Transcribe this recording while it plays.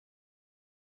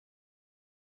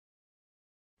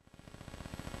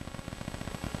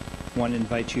I want to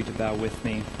invite you to bow with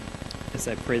me as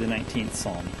I pray the 19th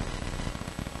Psalm.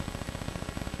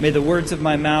 May the words of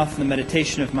my mouth and the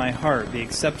meditation of my heart be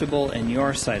acceptable in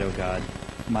your sight, O God,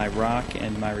 my rock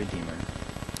and my redeemer.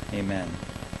 Amen.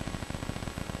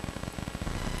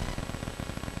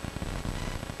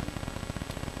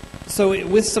 So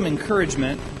with some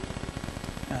encouragement,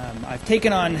 I've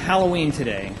taken on Halloween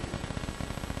today.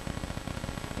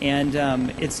 And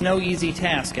it's no easy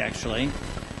task, actually,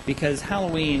 because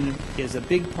Halloween is a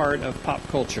big part of pop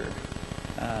culture.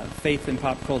 Faith in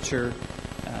Pop Culture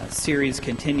series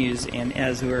continues, and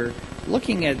as we're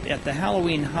looking at the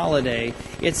Halloween holiday,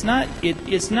 it's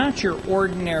not your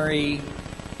ordinary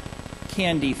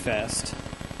candy fest,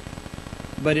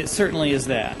 but it certainly is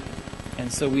that.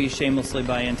 And so we shamelessly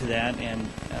buy into that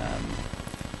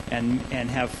and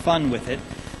have fun with it.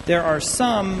 There are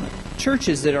some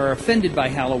churches that are offended by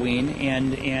Halloween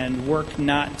and work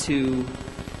not to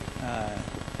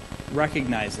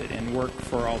recognize it and work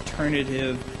for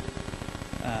alternative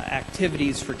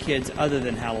activities for kids other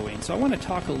than Halloween. So I want to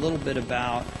talk a little bit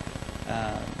about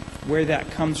where that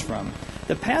comes from.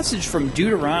 The passage from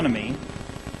Deuteronomy,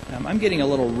 I'm getting a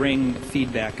little ring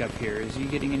feedback up here. Is you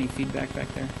getting any feedback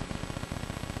back there?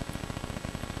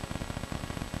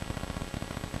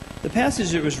 The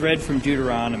passage that was read from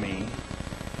Deuteronomy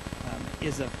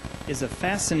is a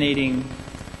fascinating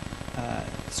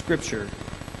scripture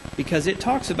because it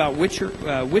talks about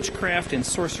witchcraft and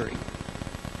sorcery.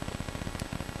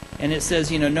 And it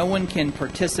says, no one can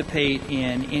participate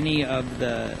in any of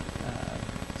the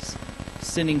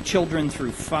sending children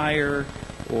through fire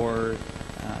or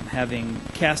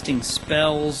casting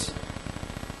spells.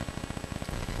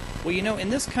 Well, in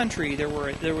this country there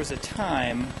was a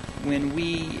time when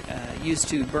we used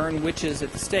to burn witches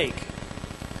at the stake.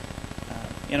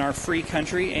 In our free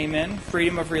country, amen,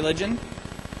 freedom of religion,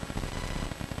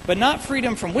 but not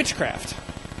freedom from witchcraft.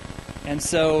 And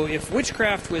so if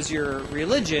witchcraft was your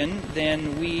religion,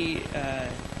 then we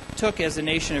took as a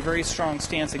nation a very strong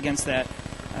stance against that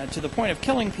to the point of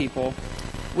killing people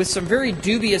with some very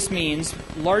dubious means.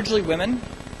 Largely women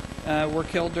were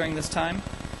killed during this time.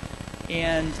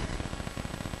 And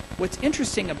what's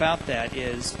interesting about that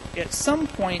is at some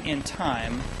point in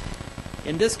time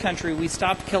in this country we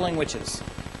stopped killing witches.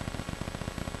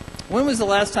 When was the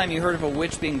last time you heard of a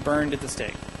witch being burned at the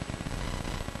stake?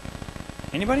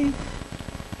 Anybody?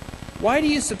 Why do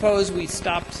you suppose we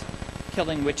stopped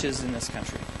killing witches in this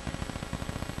country?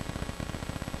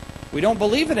 We don't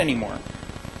believe it anymore.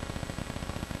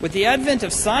 With the advent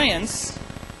of science,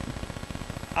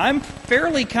 I'm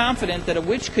fairly confident that a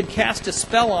witch could cast a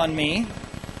spell on me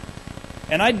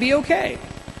and I'd be okay.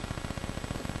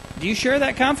 Do you share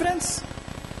that confidence?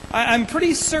 I'm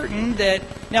pretty certain that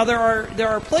now there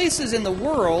are places in the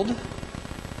world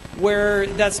where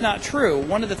that's not true.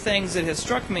 One of the things that has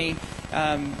struck me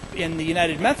in the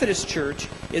United Methodist Church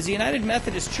is the United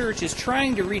Methodist Church is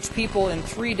trying to reach people in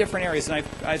 3 different areas, and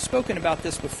I've spoken about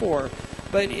this before,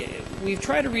 but we've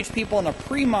tried to reach people in a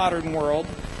pre-modern world,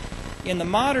 in the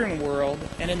modern world,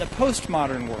 and in the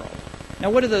postmodern world. Now,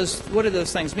 what do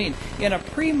those things mean? In a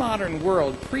pre-modern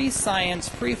world, pre-science,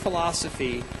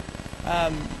 pre-philosophy,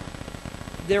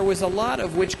 there was a lot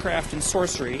of witchcraft and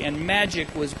sorcery, and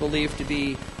magic was believed to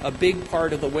be a big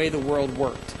part of the way the world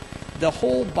worked. The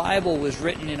whole Bible was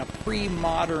written in a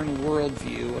pre-modern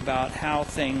worldview about how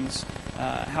things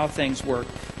work.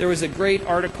 There was a great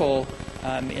article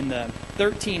in the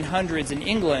 1300s in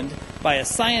England by a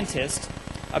scientist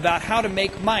about how to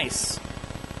make mice.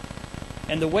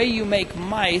 And the way you make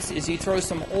mice is you throw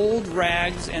some old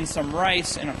rags and some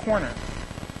rice in a corner.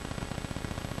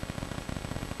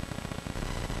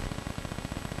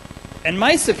 And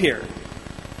mice appear.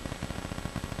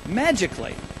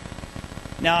 Magically.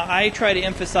 Now, I try to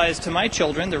emphasize to my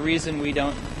children the reason we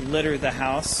don't litter the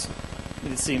house.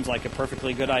 It seems like a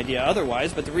perfectly good idea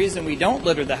otherwise, but the reason we don't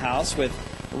litter the house with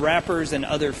wrappers and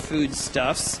other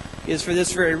foodstuffs is for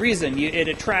this very reason. It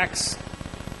attracts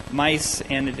mice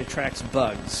and it attracts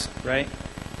bugs, right?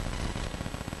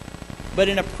 But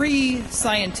in a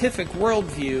pre-scientific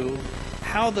worldview,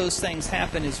 how those things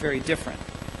happen is very different.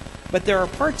 But there are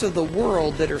parts of the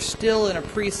world that are still in a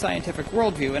pre-scientific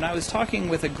worldview. And I was talking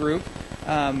with a group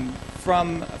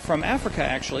from Africa,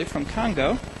 actually, from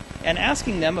Congo, and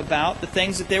asking them about the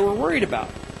things that they were worried about.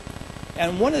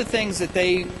 And one of the things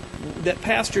that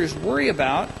pastors worry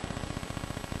about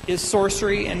is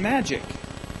sorcery and magic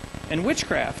and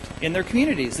witchcraft in their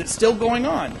communities. It's still going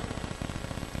on.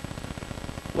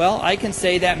 Well, I can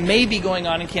say that may be going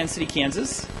on in Kansas City,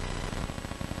 Kansas.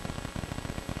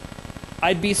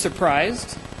 I'd be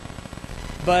surprised,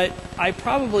 but I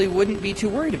probably wouldn't be too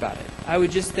worried about it. I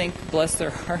would just think, bless their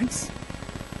hearts,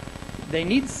 they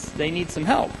need some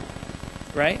help,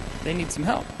 right? They need some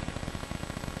help.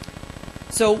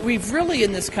 So we've really,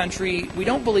 in this country, we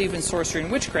don't believe in sorcery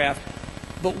and witchcraft,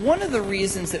 but one of the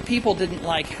reasons that people didn't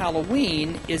like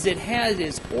Halloween is it had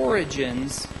its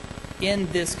origins in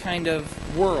this kind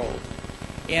of world.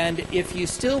 And if you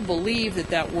still believe that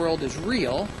that world is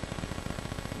real,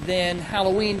 then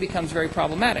Halloween becomes very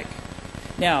problematic.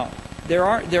 Now, there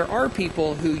are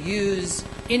people who use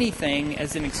anything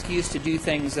as an excuse to do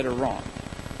things that are wrong.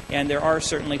 And there are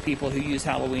certainly people who use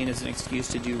Halloween as an excuse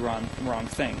to do wrong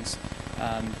things.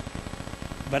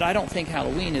 But I don't think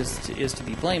Halloween is to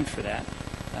be blamed for that.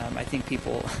 I think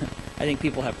people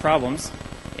have problems,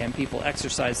 and people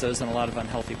exercise those in a lot of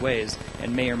unhealthy ways,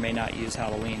 and may or may not use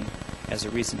Halloween as a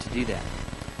reason to do that.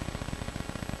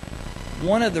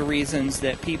 One of the reasons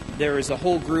that there is a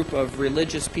whole group of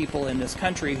religious people in this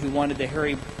country who wanted the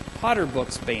Harry Potter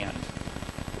books banned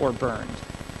or burned,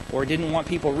 or didn't want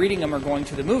people reading them or going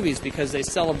to the movies because they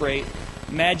celebrate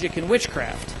magic and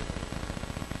witchcraft.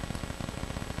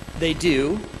 They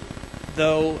do,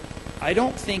 though I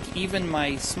don't think even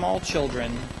my small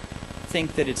children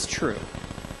think that it's true.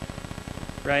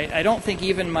 Right? I don't think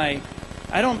even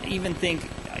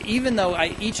though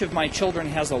each of my children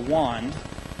has a wand,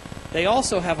 they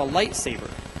also have a lightsaber.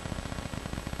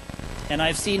 And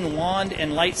I've seen wand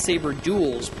and lightsaber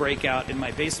duels break out in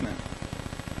my basement.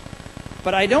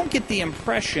 But I don't get the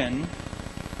impression,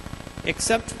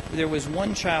 except there was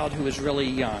one child who was really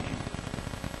young,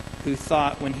 who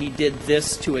thought when he did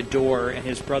this to a door and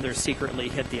his brother secretly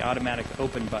hit the automatic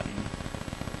open button.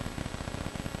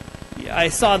 I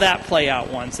saw that play out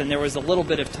once, and there was a little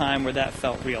bit of time where that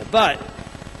felt real. But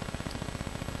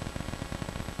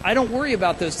I don't worry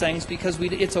about those things because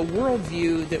it's a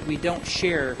worldview that we don't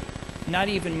share. Not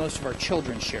even most of our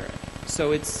children share it.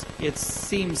 So it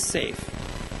seems safe.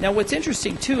 Now what's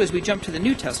interesting, too, is we jump to the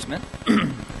New Testament.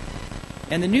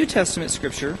 And the New Testament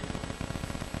scripture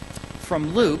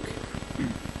from Luke,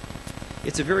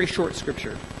 it's a very short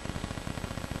scripture.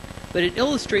 But it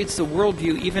illustrates the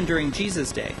worldview even during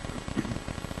Jesus' day.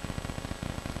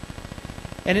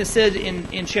 And it said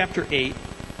in chapter 8,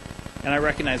 and I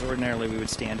recognize ordinarily we would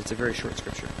stand, it's a very short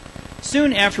scripture.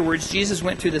 Soon afterwards, Jesus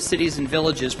went through the cities and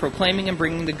villages, proclaiming and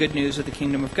bringing the good news of the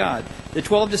kingdom of God. The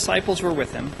 12 disciples were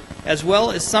with him, as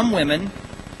well as some women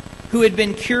who had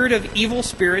been cured of evil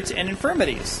spirits and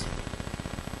infirmities.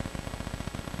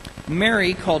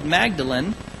 Mary, called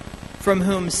Magdalene, from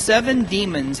whom 7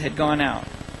 demons had gone out,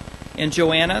 and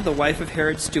Joanna, the wife of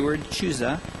Herod's steward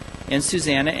Chuza, and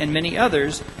Susanna, and many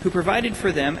others who provided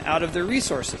for them out of their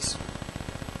resources.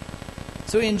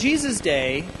 So in Jesus'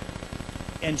 day,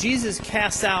 and Jesus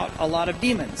casts out a lot of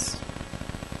demons.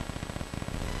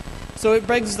 So it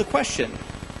begs the question.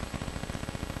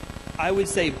 I would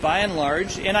say by and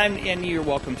large, and you're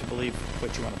welcome to believe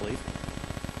what you want to believe.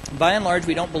 By and large,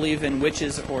 we don't believe in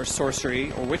witches or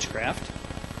sorcery or witchcraft,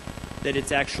 that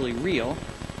it's actually real.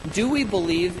 Do we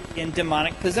believe in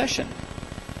demonic possession?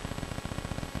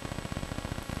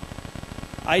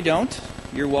 I don't.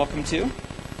 You're welcome to.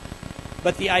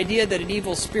 But the idea that an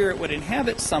evil spirit would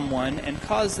inhabit someone and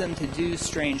cause them to do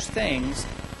strange things,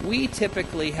 we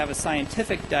typically have a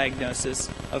scientific diagnosis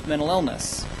of mental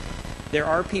illness. There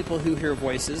are people who hear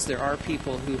voices. There are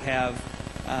people who have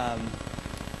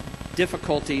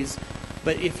difficulties.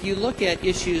 But if you look at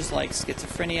issues like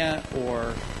schizophrenia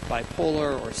or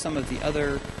bipolar or some of the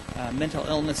other mental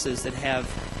illnesses that have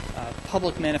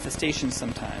public manifestations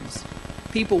sometimes,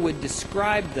 people would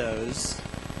describe those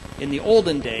in the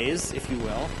olden days, if you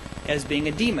will, as being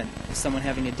a demon, as someone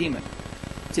having a demon.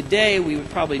 Today, we would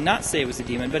probably not say it was a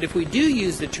demon, but if we do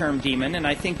use the term demon, and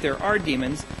I think there are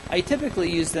demons, I typically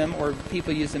use them, or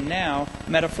people use them now,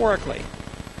 metaphorically.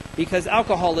 Because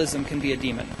alcoholism can be a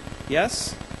demon,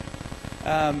 yes?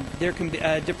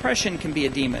 Depression can be a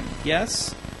demon,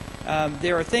 yes?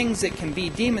 There are things that can be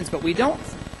demons, but we don't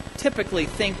typically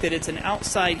think that it's an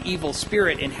outside evil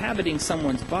spirit inhabiting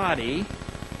someone's body.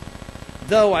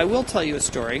 Though I will tell you a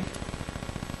story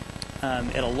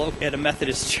at a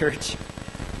Methodist church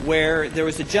where there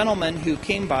was a gentleman who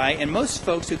came by, and most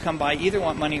folks who come by either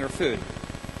want money or food.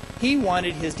 He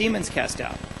wanted his demons cast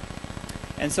out.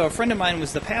 And so a friend of mine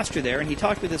was the pastor there, and he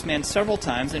talked with this man several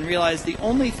times and realized the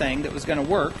only thing that was going to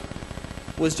work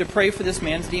was to pray for this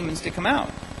man's demons to come out.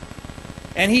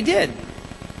 And he did.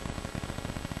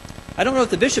 I don't know if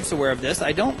the bishop's aware of this.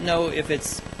 I don't know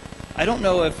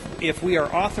if we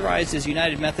are authorized as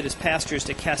United Methodist pastors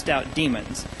to cast out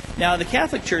demons. Now, the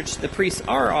Catholic Church, the priests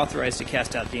are authorized to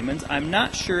cast out demons. I'm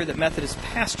not sure that Methodist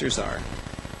pastors are.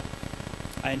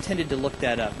 I intended to look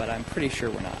that up, but I'm pretty sure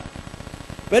we're not.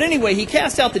 But anyway, he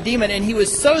cast out the demon, and he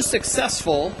was so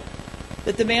successful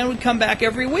that the man would come back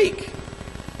every week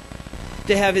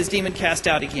to have his demon cast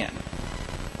out again.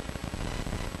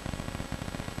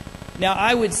 Now,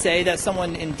 I would say that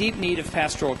someone in deep need of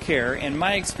pastoral care, and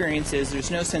my experience is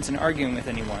there's no sense in arguing with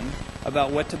anyone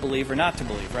about what to believe or not to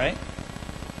believe, right?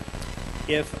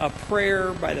 If a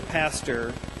prayer by the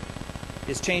pastor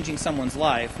is changing someone's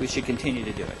life, we should continue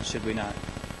to do it, should we not?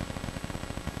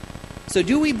 So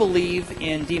do we believe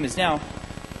in demons? Now,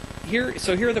 here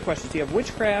are the questions. You have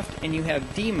witchcraft and you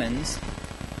have demons,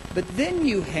 but then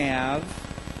you have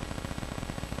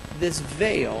this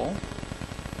veil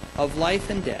of life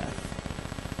and death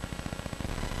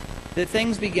that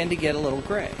things begin to get a little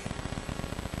gray.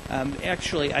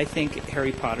 Actually, I think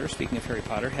Harry Potter, speaking of Harry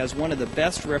Potter, has one of the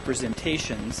best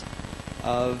representations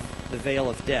of the veil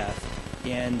of death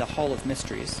in the Hall of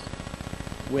Mysteries.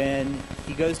 When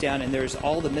he goes down and there's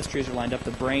all the mysteries are lined up,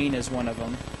 the brain is one of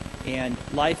them, and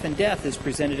life and death is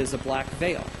presented as a black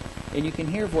veil. And you can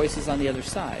hear voices on the other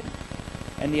side.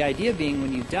 And the idea being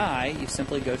when you die, you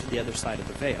simply go to the other side of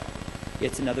the veil.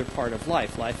 It's another part of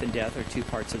life. Life and death are two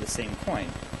parts of the same coin.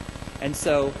 And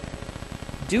so,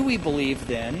 do we believe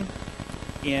then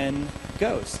in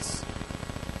ghosts?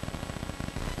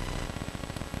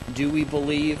 Do we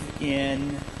believe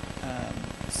in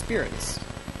spirits?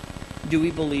 Do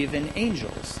we believe in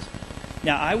angels?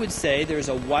 Now, I would say there's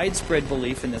a widespread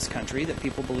belief in this country that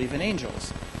people believe in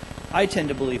angels. I tend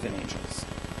to believe in angels.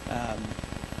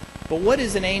 But what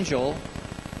is an angel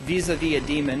vis-a-vis a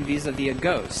demon, vis-a-vis a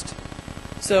ghost?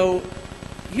 So,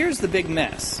 here's the big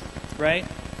mess, right?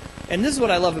 And this is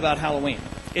what I love about Halloween.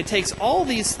 It takes all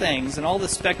these things and all the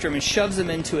spectrum and shoves them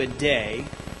into a day,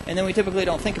 and then we typically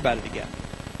don't think about it again.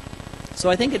 So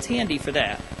I think it's handy for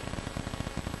that.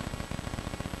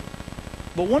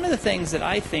 But one of the things that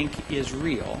I think is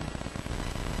real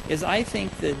is I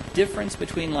think the difference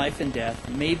between life and death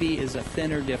maybe is a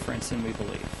thinner difference than we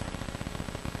believe.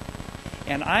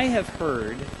 And I have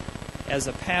heard, as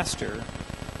a pastor,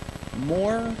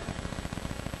 more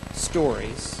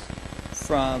stories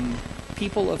from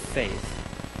people of faith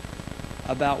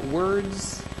about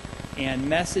words and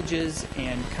messages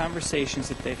and conversations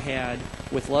that they've had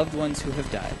with loved ones who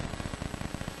have died,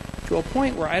 to a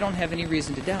point where I don't have any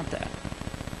reason to doubt that.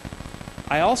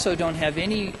 I also don't have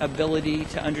any ability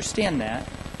to understand that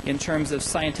in terms of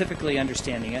scientifically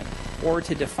understanding it or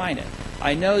to define it.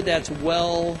 I know that's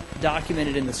well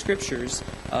documented in the Scriptures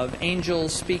of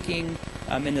angels speaking.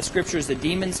 In the Scriptures, the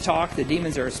demons talk. The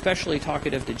demons are especially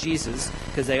talkative to Jesus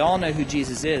because they all know who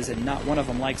Jesus is and not one of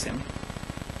them likes him.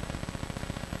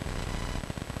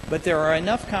 But there are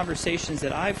enough conversations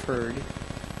that I've heard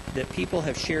that people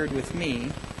have shared with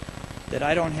me that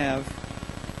I don't have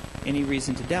any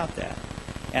reason to doubt that.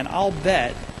 And I'll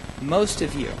bet most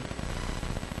of you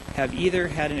have either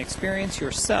had an experience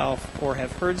yourself or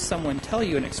have heard someone tell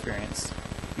you an experience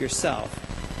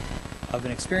yourself of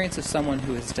an experience of someone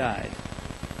who has died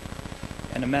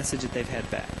and a message that they've had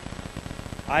back.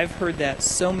 I've heard that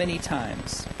so many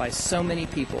times by so many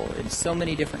people in so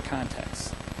many different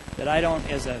contexts that I don't,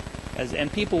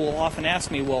 and people will often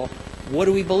ask me, well, what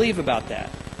do we believe about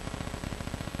that?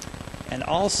 And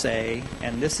I'll say,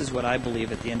 and this is what I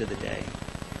believe at the end of the day,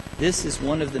 this is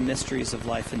one of the mysteries of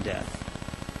life and death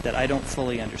that I don't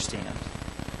fully understand.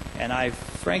 And I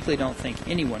frankly don't think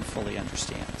anyone fully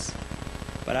understands.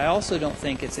 But I also don't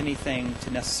think it's anything to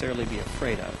necessarily be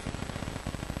afraid of.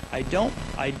 I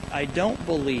don't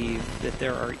believe that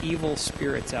there are evil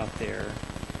spirits out there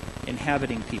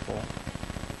inhabiting people.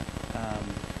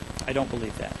 I don't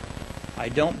believe that. I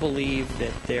don't believe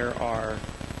that there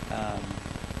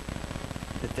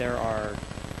are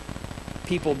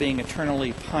people being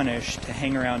eternally punished to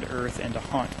hang around earth and to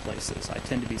haunt places. I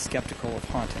tend to be skeptical of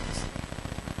hauntings.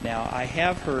 Now, I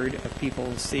have heard of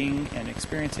people seeing and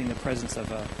experiencing the presence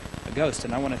of a ghost,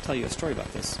 and I want to tell you a story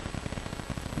about this.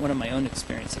 One of my own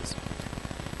experiences.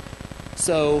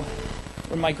 So,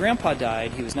 when my grandpa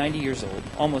died, he was 90 years old.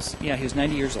 He was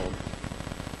 90 years old.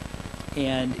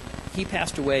 And he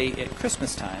passed away at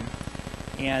Christmas time.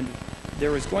 And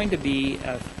there was going to be,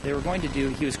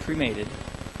 he was cremated,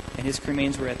 and his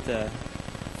cremains were at the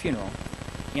funeral.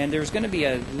 And there was going to be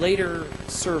a later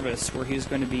service where he was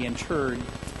going to be interred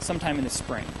sometime in the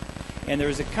spring. And there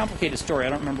was a complicated story. I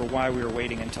don't remember why we were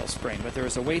waiting until spring, but there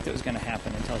was a wait that was going to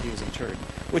happen until he was interred,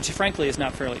 which frankly is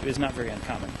not very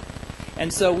uncommon.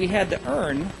 And so we had the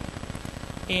urn,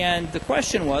 and the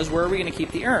question was, where are we going to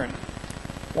keep the urn?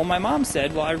 Well, my mom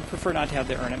said, well, I would prefer not to have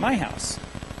the urn at my house.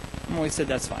 And we said,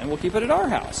 that's fine. We'll keep it at our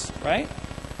house, right?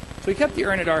 So we kept the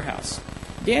urn at our house.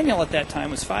 Daniel at that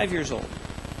time was 5 years old.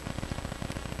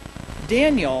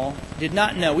 Daniel did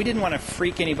not know. We didn't want to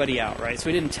freak anybody out, right? So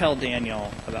we didn't tell Daniel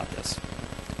about this.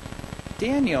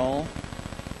 Daniel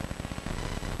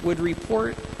would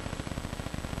report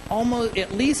almost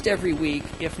at least every week,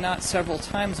 if not several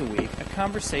times a week, a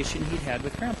conversation he'd had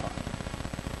with Grandpa.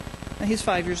 Now, he's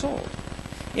 5 years old.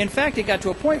 In fact, it got to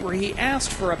a point where he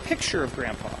asked for a picture of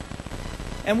Grandpa.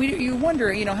 And you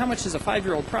wonder, how much is a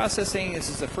 5-year-old processing? This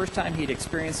is the first time he'd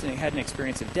experienced and he had an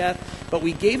experience of death. But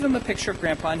we gave him a picture of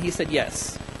Grandpa, and he said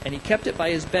yes. And he kept it by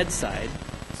his bedside.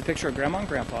 It's a picture of Grandma and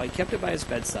Grandpa. He kept it by his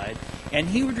bedside. And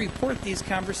he would report these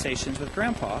conversations with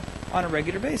Grandpa on a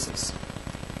regular basis.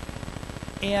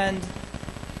 And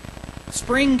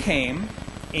spring came,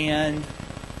 and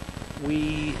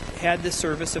we had the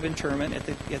service of interment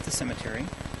at the cemetery.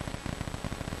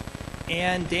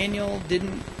 And Daniel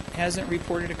hasn't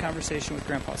reported a conversation with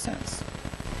Grandpa since.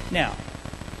 Now,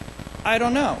 I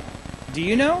don't know. Do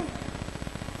you know?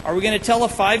 Are we going to tell a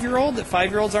 5-year-old that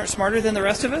 5-year-olds aren't smarter than the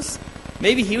rest of us?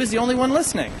 Maybe he was the only one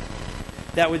listening.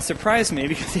 That would surprise me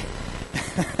because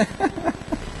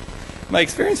my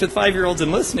experience with 5-year-olds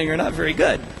and listening are not very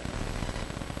good.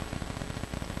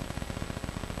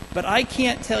 But I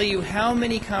can't tell you how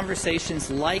many conversations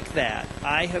like that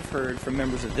I have heard from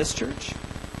members of this church,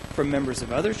 from members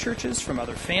of other churches, from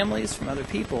other families, from other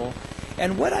people.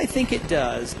 And what I think it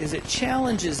does is it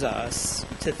challenges us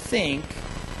to think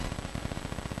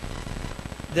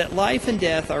that life and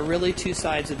death are really two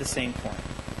sides of the same coin.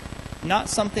 Not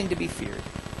something to be feared,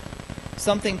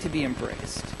 something to be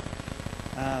embraced.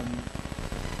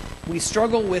 We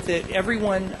struggle with it.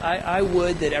 I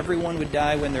would that everyone would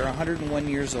die when they're 101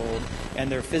 years old and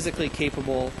they're physically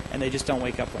capable and they just don't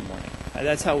wake up one morning.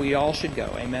 That's how we all should go.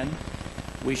 Amen?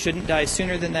 We shouldn't die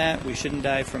sooner than that. We shouldn't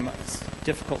die from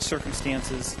difficult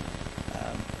circumstances.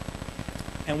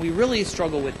 And we really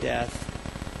struggle with death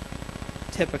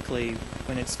typically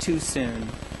when it's too soon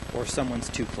or someone's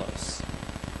too close.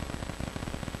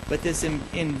 But this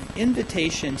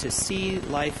invitation to see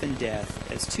life and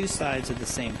death as two sides of the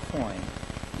same coin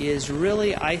is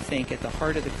really, I think, at the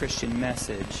heart of the Christian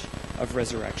message of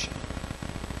resurrection.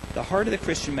 The heart of the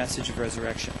Christian message of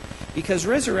resurrection. Because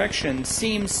resurrection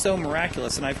seems so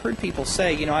miraculous, and I've heard people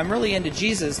say, I'm really into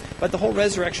Jesus, but the whole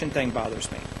resurrection thing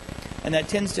bothers me. And that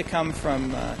tends to come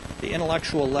from the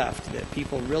intellectual left, that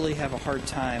people really have a hard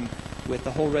time with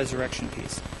the whole resurrection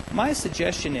piece. My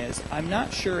suggestion is, I'm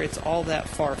not sure it's all that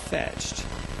far-fetched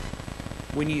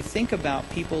when you think about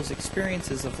people's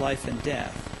experiences of life and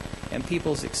death and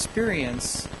people's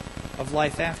experience of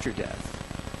life after death.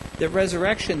 That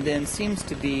resurrection then seems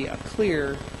to be a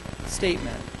clear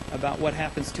statement about what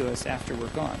happens to us after we're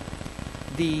gone.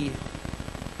 The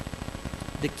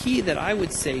key that I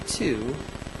would say, too,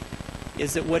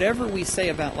 is that whatever we say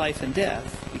about life and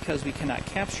death, because we cannot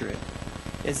capture it,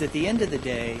 is at the end of the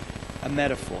day a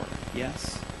metaphor,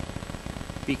 yes?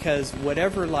 Because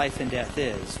whatever life and death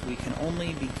is, we can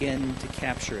only begin to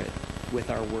capture it with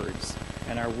our words,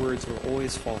 and our words will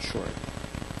always fall short.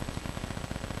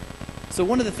 So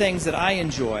one of the things that I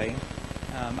enjoy,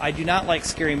 I do not like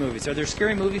scary movies. Are there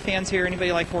scary movie fans here?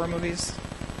 Anybody like horror movies?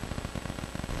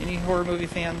 Any horror movie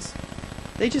fans?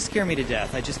 They just scare me to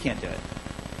death. I just can't do it.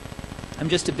 I'm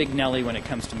just a big Nelly when it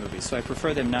comes to movies, so I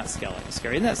prefer them not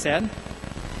scary. Isn't that sad?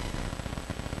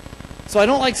 So I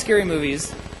don't like scary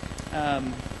movies,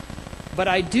 but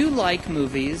I do like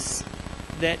movies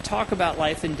that talk about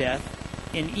life and death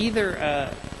in either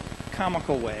a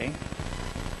comical way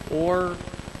or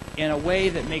in a way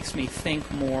that makes me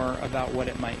think more about what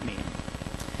it might mean.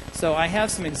 So I have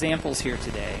some examples here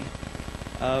today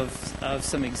of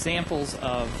some examples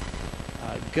of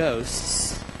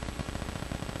ghosts,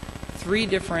 3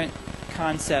 different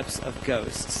concepts of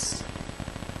ghosts,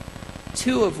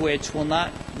 2 of which will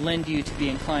not lend you to be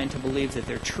inclined to believe that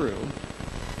they're true,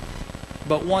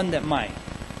 but one that might.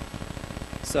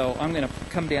 So I'm going to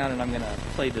come down and I'm going to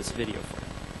play this video for you.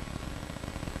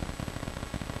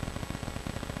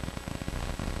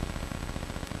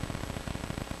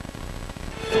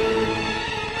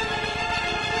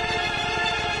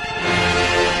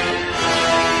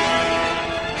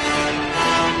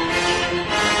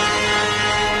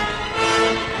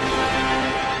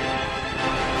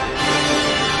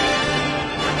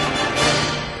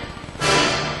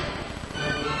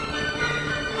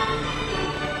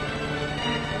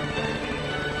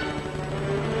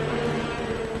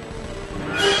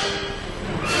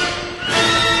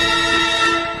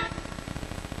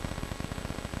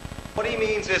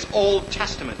 This Old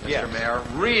Testament, Mr. Mayor.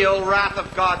 Real wrath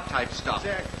of God type stuff.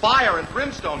 Exactly. Fire and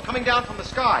brimstone coming down from the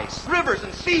skies. Rivers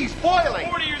and seas boiling.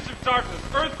 40 years of darkness,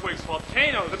 earthquakes,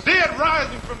 volcanoes. The dead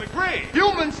rising from the grave.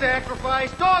 Human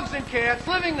sacrifice, dogs and cats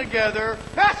living together,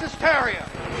 mass hysteria.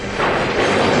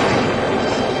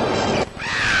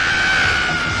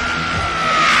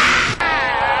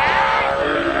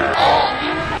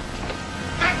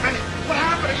 Batman, what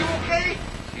happened? Are you okay?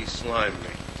 He slimed me.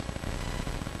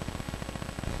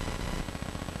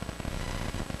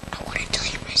 I want to tell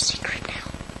you my secret now.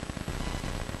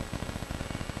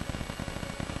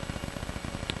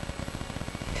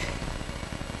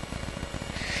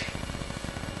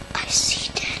 I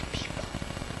see dead people.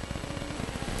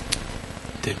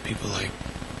 Dead people like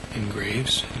in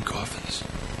graves and coffins?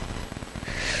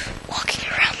 Walking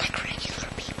around like regular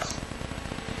people.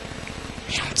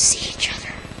 They don't see each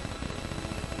other.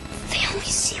 They only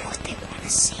see what they want to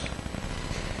see.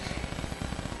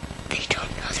 They don't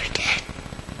know they're dead.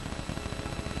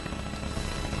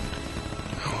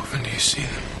 How often do you see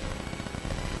them?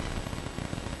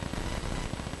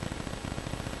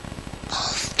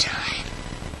 All the time.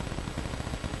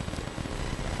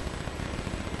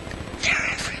 They're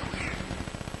everywhere.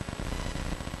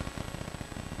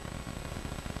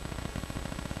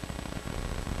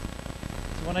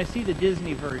 So when I see the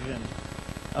Disney version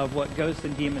of what ghosts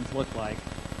and demons look like,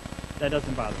 that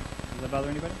doesn't bother me. Does that bother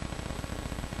anybody?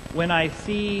 When I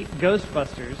see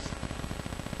Ghostbusters,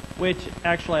 which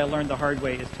actually I learned the hard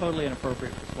way is totally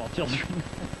inappropriate for small children,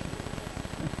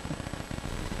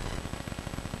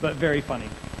 but very funny.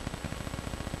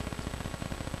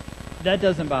 That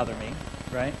doesn't bother me,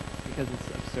 right? Because it's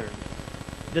absurd.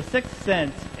 The Sixth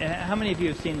Sense, how many of you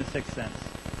have seen The Sixth Sense?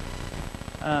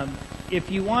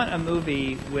 If you want a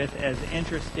movie with as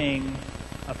interesting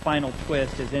a final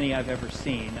twist as any I've ever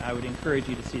seen, I would encourage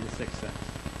you to see The Sixth Sense.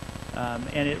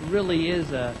 And it really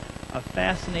is a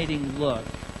fascinating look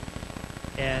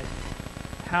at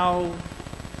how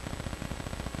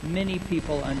many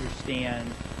people understand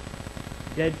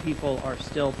dead people are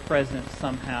still present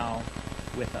somehow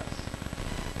with us.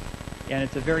 And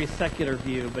it's a very secular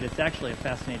view, but it's actually a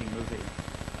fascinating movie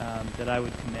that I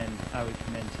would commend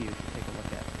to you to take a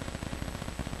look at.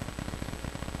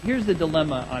 Here's the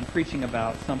dilemma on preaching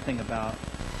about something about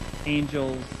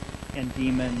angels and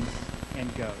demons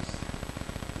and ghosts.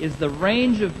 Is the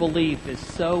range of belief is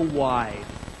so wide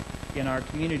in our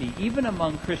community, even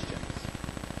among Christians,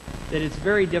 that it's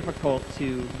very difficult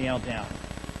to nail down.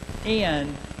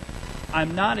 And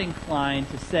I'm not inclined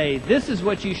to say, this is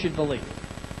what you should believe.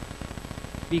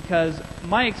 Because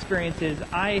my experience is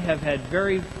I have had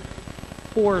very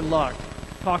poor luck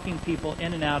talking people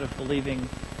in and out of believing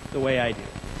the way I do.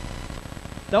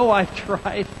 Though I've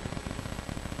tried.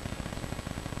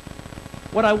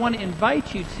 What I want to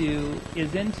invite you to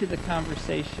is into the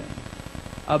conversation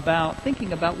about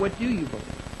thinking about what do you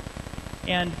believe,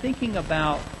 and thinking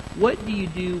about what do you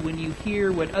do when you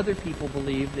hear what other people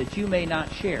believe that you may not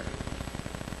share.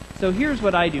 So here's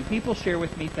what I do. People share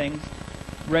with me things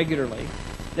regularly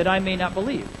that I may not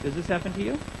believe. Does this happen to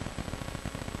you?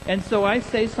 And so I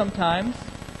say sometimes,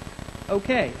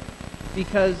 okay,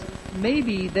 because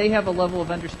maybe they have a level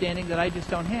of understanding that I just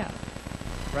don't have,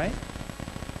 right?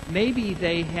 Maybe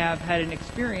they have had an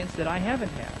experience that I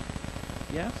haven't had.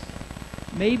 Yes?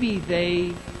 Maybe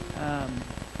they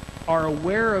are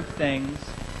aware of things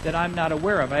that I'm not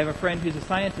aware of. I have a friend who's a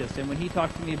scientist, and when he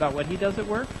talks to me about what he does at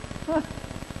work,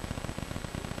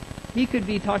 he could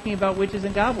be talking about witches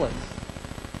and goblins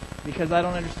because I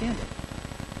don't understand it.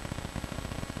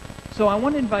 So I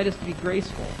want to invite us to be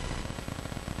graceful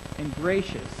and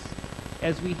gracious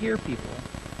as we hear people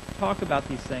talk about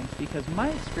these things, because my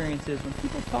experience is when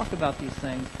people talk about these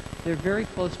things, they're very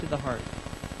close to the heart.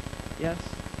 Yes?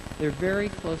 They're very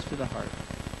close to the heart.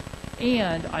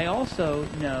 And I also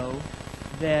know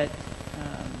that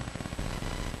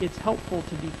it's helpful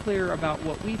to be clear about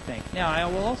what we think. Now, I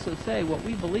will also say what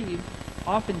we believe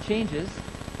often changes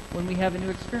when we have a new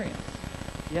experience.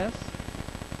 Yes?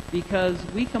 Because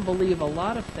we can believe a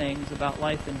lot of things about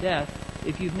life and death.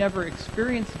 If you've never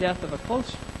experienced death of a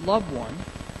close loved one,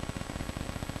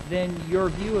 then your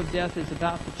view of death is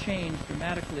about to change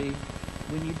dramatically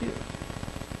when you do.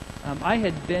 I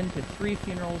had been to 3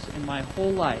 funerals in my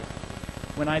whole life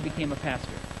when I became a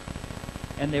pastor.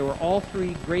 And they were all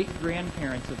 3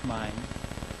 great-grandparents of mine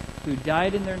who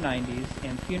died in their 90s,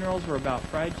 and funerals were about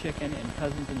fried chicken and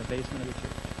cousins in the basement of the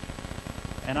church.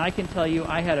 And I can tell you,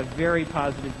 I had a very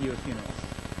positive view of funerals.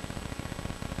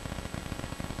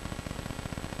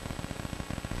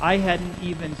 I hadn't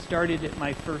even started at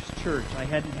my first church. I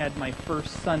hadn't had my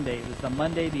first Sunday. It was the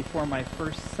Monday before my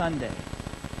first Sunday.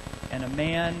 And a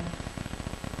man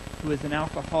who was an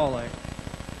alcoholic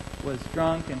was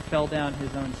drunk and fell down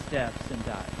his own steps and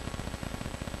died.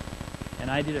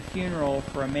 And I did a funeral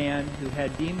for a man who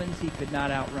had demons he could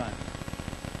not outrun.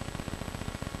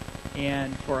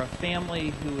 And for a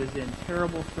family who was in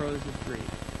terrible throes of grief,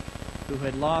 who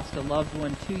had lost a loved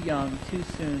one too young, too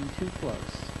soon, too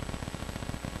close,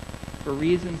 for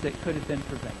reasons that could have been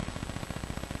prevented.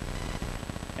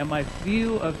 And my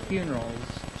view of funerals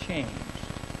changed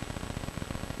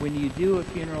when you do a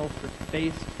funeral for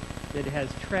faith that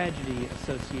has tragedy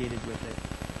associated with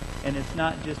it, and it's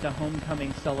not just a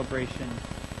homecoming celebration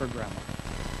for Grandma.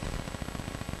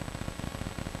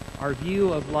 Our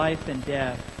view of life and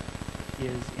death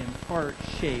is in part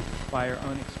shaped by our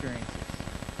own experiences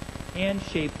and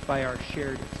shaped by our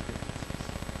shared experiences.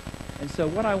 And so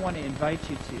what I want to invite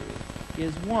you to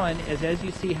is, one, as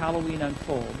you see Halloween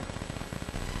unfold,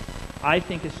 I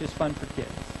think it's just fun for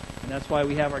kids. And that's why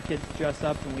we have our kids dress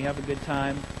up and we have a good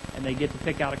time, and they get to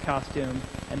pick out a costume,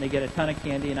 and they get a ton of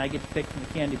candy, and I get to pick from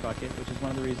the candy bucket, which is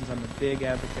one of the reasons I'm a big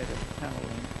advocate of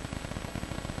Halloween.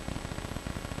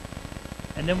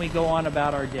 And then we go on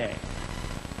about our day.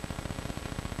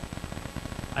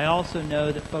 I also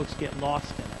know that folks get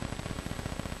lost in it.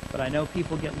 But I know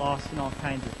people get lost in all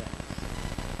kinds of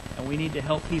things. And we need to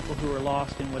help people who are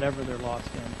lost in whatever they're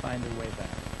lost in find their way back.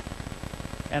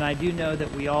 And I do know that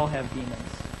we all have demons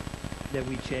that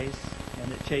we chase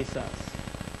and that chase us.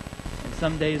 And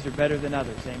some days are better than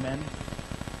others, amen?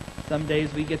 Some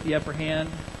days we get the upper hand,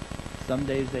 some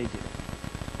days they do.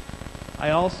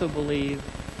 I also believe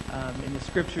in the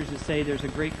scriptures that say there's a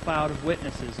great cloud of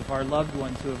witnesses of our loved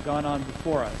ones who have gone on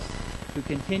before us, who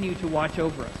continue to watch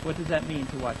over us. What does that mean,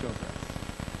 to watch over us?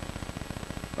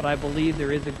 But I believe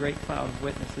there is a great cloud of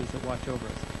witnesses that watch over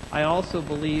us. I also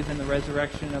believe in the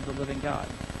resurrection of the living God.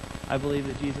 I believe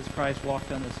that Jesus Christ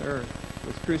walked on this earth,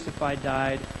 was crucified,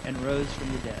 died, and rose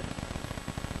from the dead,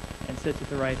 and sits at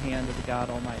the right hand of the God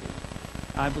Almighty.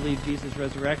 I believe Jesus'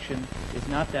 resurrection is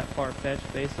not that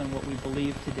far-fetched based on what we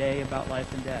believe today about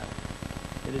life and death.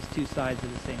 It is two sides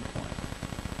of the same coin.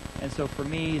 And so for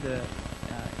me, the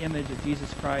image of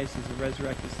Jesus Christ as the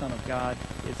resurrected Son of God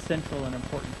is central and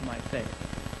important to my faith.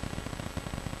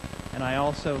 And I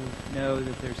also know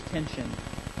that there's tension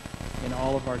in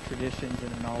all of our traditions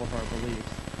and in all of our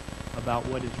beliefs about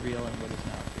what is real and what is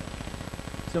not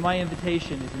real. So my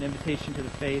invitation is an invitation to the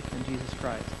faith in Jesus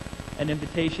Christ, an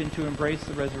invitation to embrace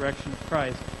the resurrection of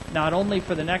Christ, not only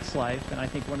for the next life, and I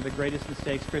think one of the greatest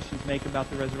mistakes Christians make about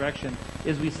the resurrection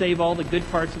is we save all the good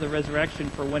parts of the resurrection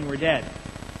for when we're dead.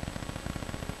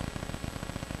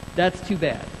 That's too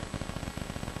bad.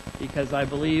 Because I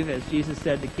believe, as Jesus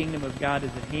said, the kingdom of God is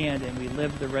at hand, and we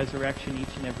live the resurrection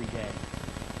each and every day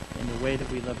in the way that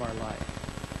we live our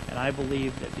life. And I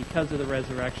believe that because of the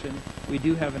resurrection, we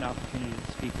do have an opportunity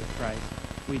to speak with Christ.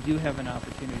 We do have an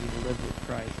opportunity to live with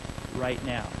Christ right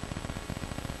now.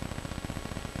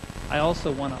 I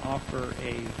also want to offer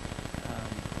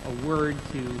a word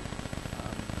to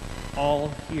all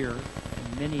here,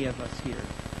 and many of us here,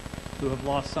 who have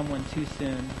lost someone too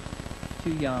soon,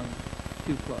 too young,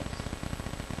 too close.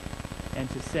 And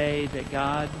to say that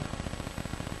God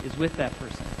is with that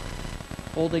person,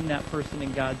 holding that person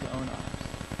in God's own arms.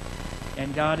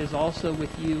 And God is also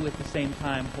with you at the same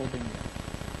time, holding you.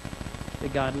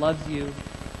 That God loves you,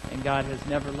 and God has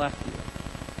never left you.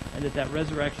 And that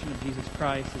resurrection of Jesus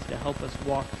Christ is to help us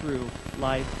walk through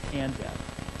life and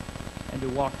death, and to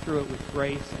walk through it with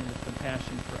grace and with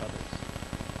compassion for others.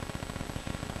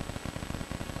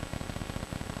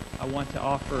 I want to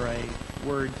offer a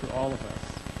word to all of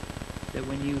us, that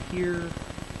when you hear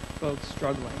folks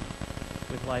struggling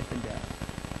with life and death,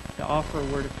 to offer a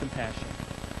word of compassion.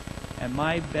 And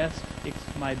my best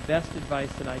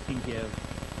advice that I can give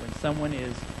when someone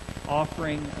is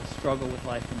offering a struggle with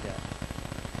life and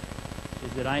death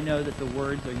is that I know that the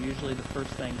words are usually the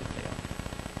first thing to fail.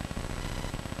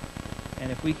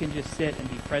 And if we can just sit and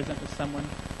be present with someone,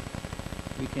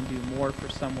 we can do more for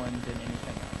someone than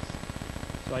anything else.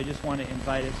 So I just want to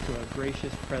invite us to a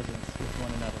gracious presence with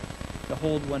one another, to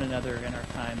hold one another in our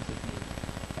times of need,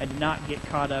 and not get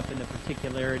caught up in the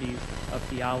particularities of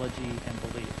theology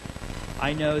and belief.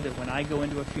 I know that when I go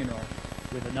into a funeral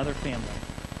with another family,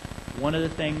 one of the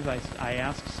things I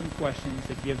ask some questions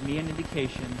that give me an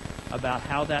indication about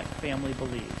how that family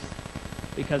believes.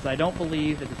 Because I don't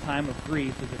believe that the time of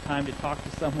grief is a time to talk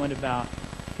to someone about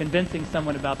convincing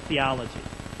someone about theology.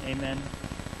 Amen?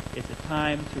 It's a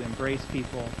time to embrace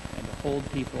people and to hold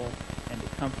people and to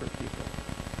comfort people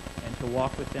and to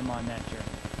walk with them on that journey.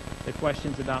 The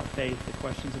questions about faith, the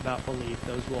questions about belief,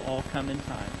 those will all come in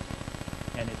time.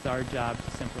 And it's our job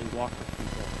to simply walk with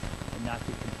people and not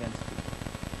to convince people.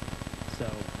 So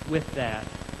with that,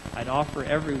 I'd offer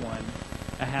everyone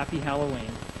a happy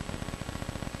Halloween.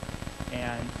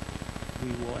 And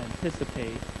we will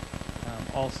anticipate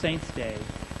All Saints' Day,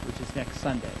 which is next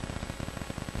Sunday.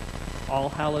 All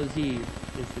Hallows Eve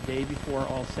is the day before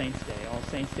All Saints' Day. All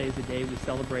Saints' Day is the day we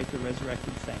celebrate the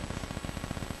resurrected saints.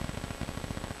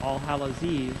 All Hallows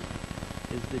Eve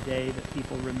is the day that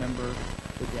people remember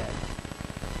the dead.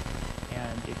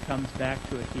 And it comes back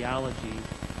to a theology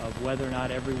of whether or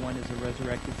not everyone is a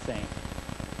resurrected saint,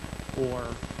 or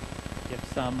if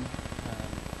some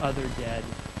other dead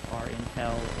are in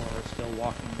hell or are still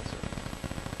walking this earth.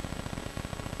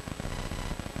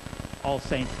 All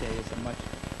Saints' Day is a much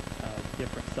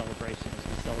different celebration as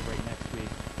we celebrate next week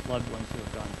loved ones who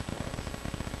have gone before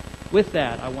us. With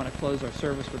that, I want to close our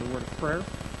service with a word of prayer.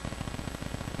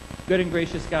 Good and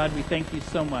gracious God, we thank you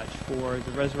so much for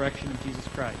the resurrection of Jesus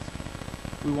Christ.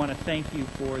 We want to thank you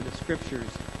for the Scriptures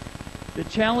that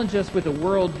challenge us with a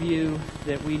worldview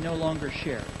that we no longer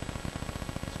share.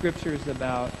 Scriptures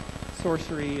about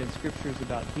sorcery and Scriptures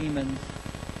about demons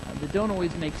that don't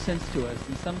always make sense to us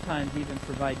and sometimes even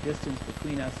provide distance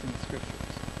between us and the Scriptures.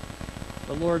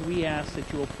 But Lord, we ask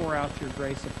that you will pour out your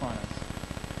grace upon us.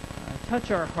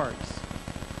 Touch our hearts,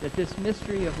 that this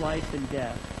mystery of life and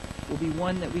death will be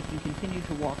one that we can continue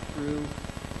to walk through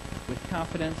with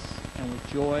confidence and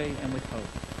with joy and with hope.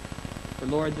 For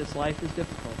Lord, this life is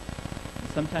difficult, and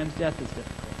sometimes death is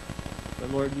difficult.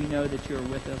 But Lord, we know that you are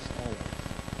with us always.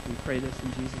 We pray this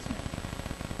in Jesus' name.